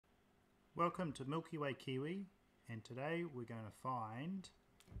Welcome to Milky Way Kiwi, and today we're going to find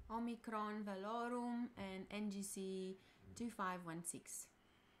Omicron Velorum and NGC 2516.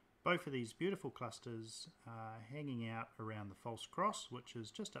 both of these beautiful clusters hanging out around the False Cross, which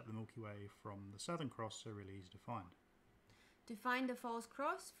is just up the Milky Way from the Southern Cross, so really easy to find. To find the False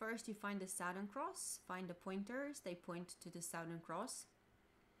Cross, first you find the Southern Cross, find the pointers, they point to the Southern Cross.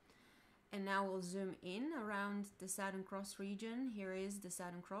 And now we'll zoom in around the Southern Cross region. Here is the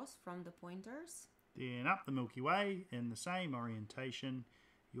Southern Cross from the pointers. Then up the Milky Way, in the same orientation,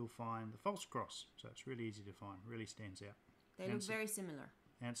 you'll find the False Cross, so it's really easy to find, really stands out. They look very similar.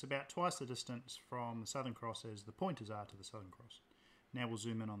 And it's about twice the distance from the Southern Cross as the pointers are to the Southern Cross. Now we'll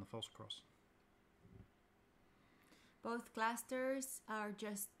zoom in on the False Cross. Both clusters are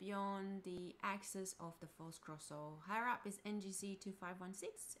just beyond the axis of the False Cross. So higher up is NGC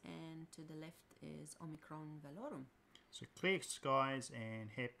 2516 and to the left is Omicron Velorum. So clear skies and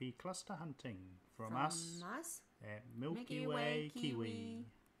happy cluster hunting from us us at Milky Way Kiwi.